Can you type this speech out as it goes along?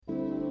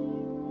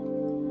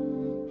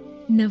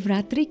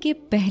नवरात्रि के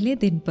पहले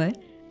दिन पर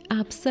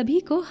आप सभी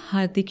को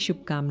हार्दिक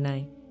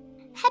शुभकामनाएं।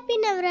 Happy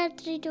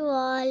Navratri to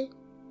all.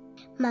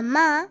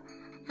 मम्मा,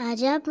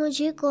 आज आप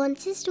मुझे कौन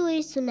सी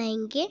स्टोरी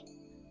सुनाएंगे?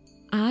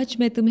 आज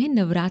मैं तुम्हें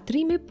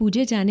नवरात्रि में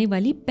पूजे जाने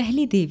वाली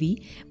पहली देवी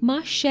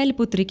माँ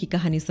शैलपुत्री की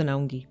कहानी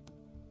सुनाऊंगी।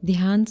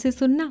 ध्यान से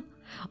सुनना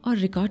और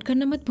रिकॉर्ड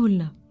करना मत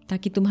भूलना,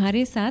 ताकि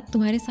तुम्हारे साथ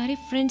तुम्हारे सारे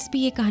फ्रेंड्स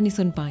भी ये कहानी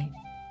सुन पाएं।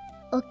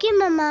 ओके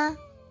मम्मा,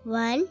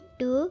 1,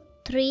 2,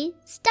 3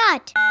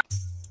 स्टार्ट।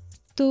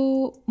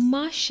 तो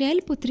माँ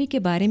शैलपुत्री के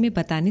बारे में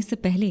बताने से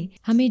पहले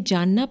हमें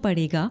जानना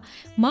पड़ेगा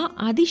माँ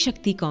आदि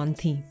शक्ति कौन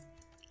थी।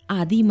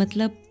 आदि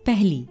मतलब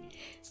पहली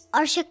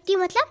और शक्ति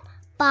मतलब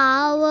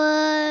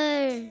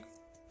पावर।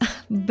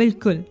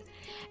 बिल्कुल।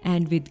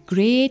 And with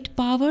great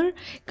power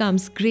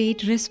comes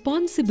great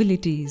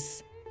responsibilities.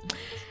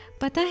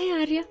 पता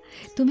है आर्या,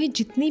 तुम्हें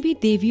जितनी भी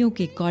देवियों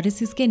के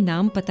गॉडेसेस के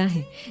नाम पता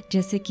है,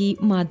 जैसे कि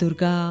माँ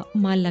दुर्गा,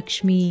 माँ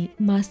लक्ष्मी,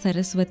 माँ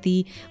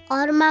सरस्वती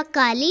और माँ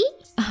काली?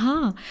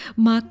 हाँ,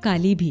 माँ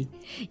काली भी।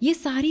 ये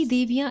सारी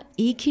देवियाँ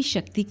एक ही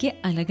शक्ति के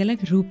अलग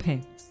अलग रूप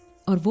हैं,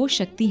 और वो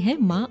शक्ति है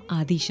माँ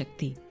आदि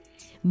शक्ति।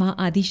 माँ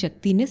आदि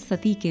शक्ति ने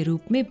सती के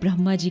रूप में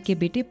ब्रह्मा जी के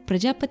बेटे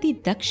प्रजापति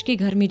दक्ष के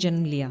घर में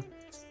जन्म लिया।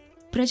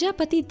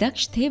 प्रजापति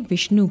दक्ष थे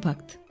विष्णु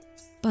भक्त,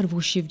 पर वो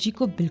शिव जी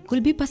को बिल्कुल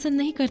भी पसंद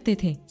नहीं करते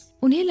थे।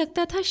 उन्हें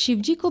लगता था शिव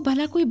जी को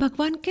भला कोई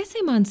भगवान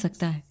कैसे मान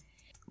सकता है।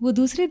 वो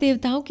दूसरे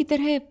देवताओं की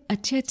तरह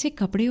अच्छे अच्छे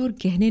कपड़े और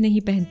गहने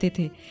नहीं पहनते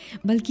थे,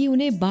 बल्कि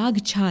उन्हें बाघ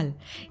छाल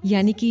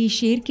यानी कि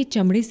शेर के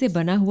चमड़े से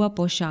बना हुआ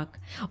पोशाक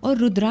और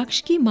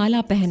रुद्राक्ष की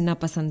माला पहनना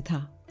पसंद था।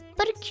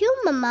 पर क्यों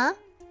मम्मा?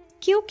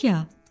 क्यों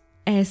क्या,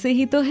 ऐसे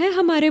ही तो है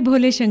हमारे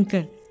भोले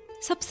शंकर,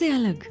 सबसे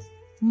अलग,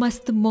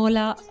 मस्त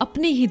मौला,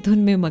 अपने ही धुन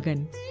में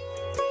मगन।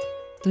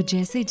 तो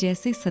जैसे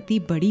जैसे सती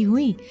बड़ी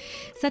हुई,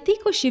 सती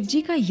को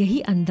शिवजी का यही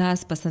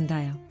अंदाज पसंद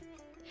आया।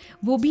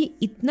 वो भी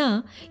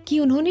इतना कि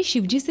उन्होंने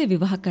शिवजी से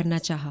विवाह करना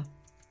चाहा।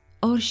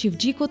 और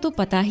शिवजी को तो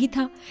पता ही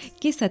था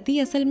कि सती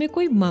असल में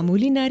कोई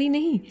मामूली नारी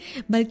नहीं,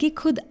 बल्कि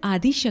खुद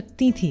आदि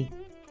शक्ति थी।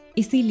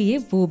 इसीलिए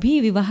वो भी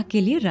विवाह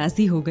के लिए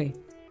राजी हो गए।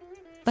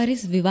 पर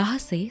इस विवाह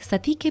से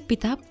सती के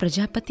पिता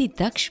प्रजापति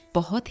दक्ष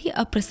बहुत ही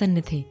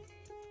अप्रसन्न थे।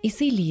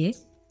 इसीलिए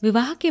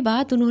विवाह के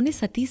बाद उन्होंने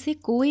सती से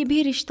कोई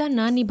भी रिश्ता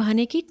ना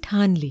निभाने की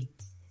ठान ली,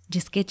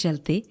 जिसके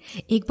चलते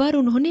एक बार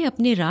उन्होंने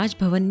अपने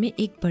राजभवन में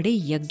एक बड़े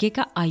यज्ञ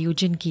का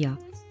आयोजन किया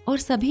और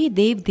सभी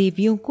देव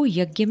देवियों को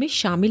यज्ञ में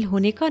शामिल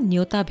होने का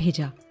न्योता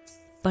भेजा।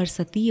 पर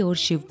सती और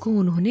शिव को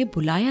उन्होंने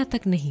बुलाया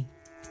तक नहीं।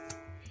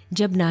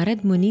 जब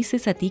नारद मुनि से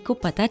सती को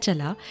पता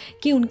चला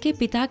कि उनके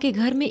पिता के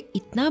घर में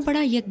इतना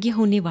बड़ा यज्ञ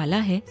होने वाला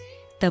है,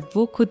 तब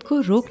वो खुद को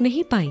रोक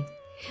नहीं पाई।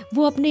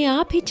 वो अपने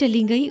आप ही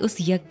चली गई उस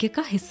यज्ञ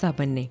का हिस्सा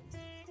बनने।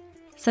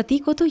 सती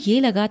को तो ये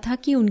लगा था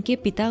कि उनके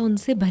पिता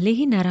उनसे भले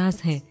ही नाराज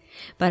हैं,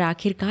 पर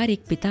आखिरकार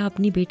एक पिता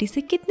अपनी बेटी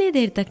से कितने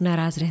देर तक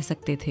नाराज रह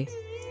सकते थे।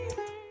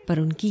 पर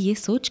उनकी ये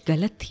सोच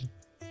गलत थी,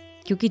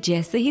 क्योंकि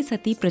जैसे ही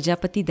सती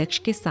प्रजापति दक्ष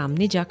के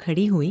सामने जा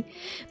खड़ी हुई,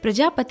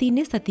 प्रजापति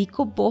ने सती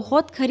को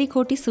बहुत खरी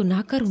खोटी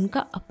सुनाकर उनका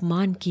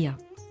अपमान किया।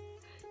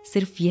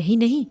 सिर्फ यही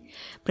नहीं,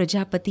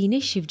 प्रजापति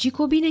ने शिवजी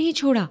को भी नहीं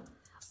छोड़ा,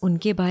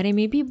 उनके बारे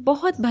में भी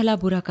बहुत भला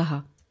बुरा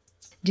कहा,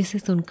 जिसे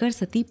सुनकर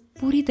सती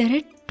पूरी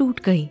तरह टूट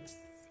गई।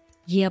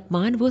 ये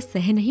अपमान वो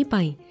सह नहीं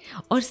पाई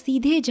और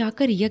सीधे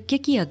जाकर यज्ञ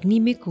की अग्नि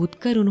में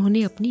कूदकर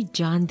उन्होंने अपनी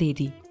जान दे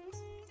दी।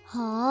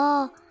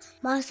 हाँ,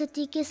 माँ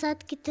सती के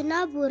साथ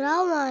कितना बुरा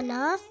हुआ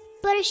ना,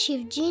 पर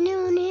शिवजी ने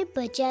उन्हें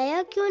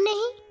बचाया क्यों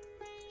नहीं?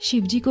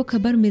 शिवजी को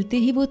खबर मिलते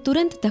ही वो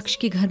तुरंत दक्ष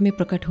के घर में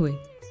प्रकट हुए,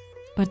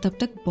 पर तब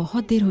तक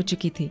बहुत देर हो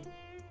चुकी थी।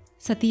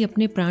 सती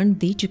अपने प्राण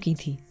दे चुकी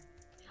थी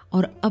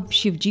और अब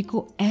शिवजी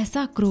को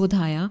ऐसा क्रोध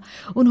आया,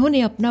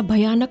 उन्होंने अपना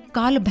भयानक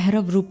काल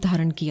भैरव रूप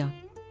धारण किया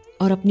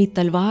और अपनी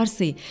तलवार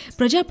से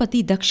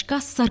प्रजापति दक्ष का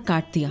सर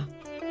काट दिया।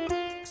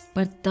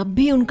 पर तब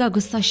भी उनका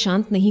गुस्सा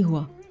शांत नहीं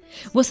हुआ।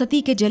 वो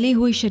सती के जले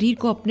हुए शरीर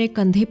को अपने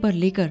कंधे पर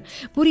लेकर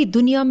पूरी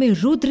दुनिया में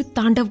रुद्र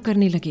तांडव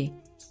करने लगे।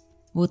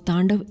 वो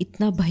तांडव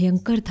इतना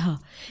भयंकर था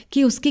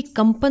कि उसके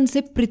कंपन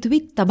से पृथ्वी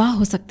तबाह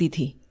हो सकती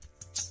थी।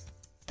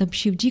 तब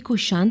शिवजी को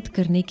शांत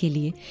करने के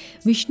लिए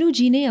विष्णु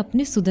जी ने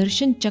अपने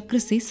सुदर्शन चक्र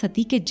से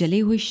सती के जले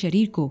हुए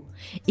शरीर को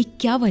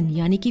 51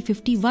 यानी कि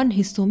 51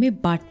 हिस्सों में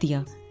बांट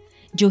दिया,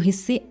 जो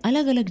हिस्से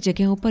अलग अलग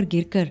जगहों पर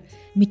गिरकर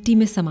मिट्टी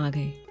में समा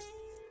गए।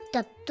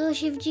 तब तो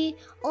शिवजी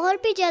और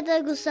भी ज्यादा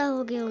गुस्सा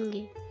हो गए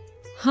होंगे।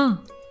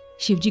 हाँ,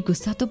 शिवजी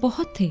गुस्सा तो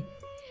बहुत थे,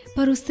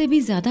 पर उससे भी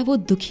ज्यादा वो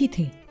दुखी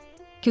थे,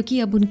 क्योंकि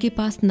अब उनके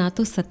पास ना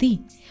तो सती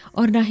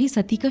और ना ही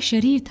सती का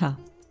शरीर था।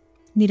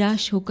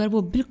 निराश होकर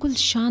वो बिल्कुल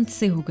शांत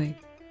से हो गए।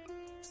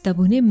 तब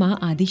उन्हें माँ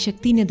आदि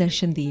शक्ति ने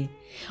दर्शन दिए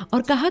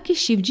और कहा कि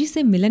शिवजी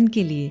से मिलन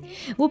के लिए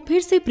वो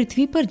फिर से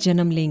पृथ्वी पर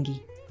जन्म लेंगी,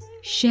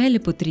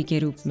 शैलपुत्री के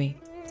रूप में।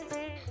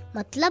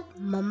 मतलब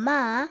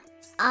मम्मा,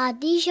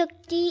 Adi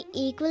Shakti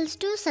equals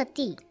to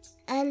Sati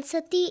and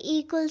Sati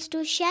equals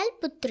to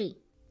Shailputri.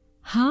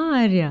 हाँ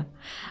आर्या,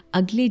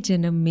 अगले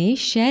जन्म में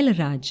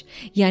शैलराज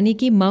यानी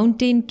कि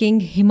माउंटेन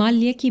किंग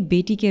हिमालय की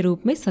बेटी के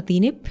रूप में सती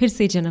ने फिर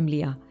से जन्म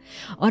लिया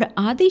और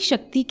आदि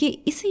शक्ति के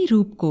इसी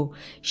रूप को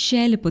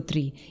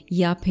शैलपुत्री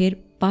या फिर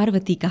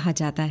पार्वती कहा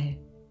जाता है।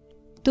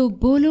 तो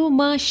बोलो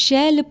माँ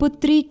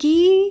शैलपुत्री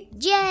की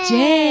जय।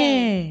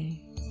 जय।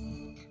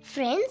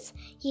 फ्रेंड्स,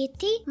 ये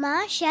थी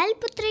माँ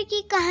शैलपुत्री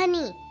की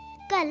कहानी।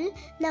 कल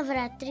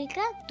नवरात्रि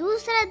का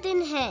दूसरा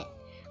दिन है।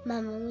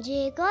 मम्मा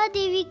मुझे एक और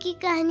देवी की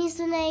कहानी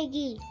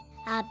सुनाएगी।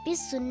 आप भी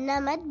सुनना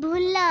मत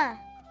भूलना।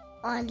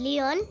 ओनली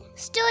ऑन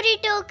स्टोरी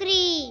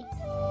टोकरी।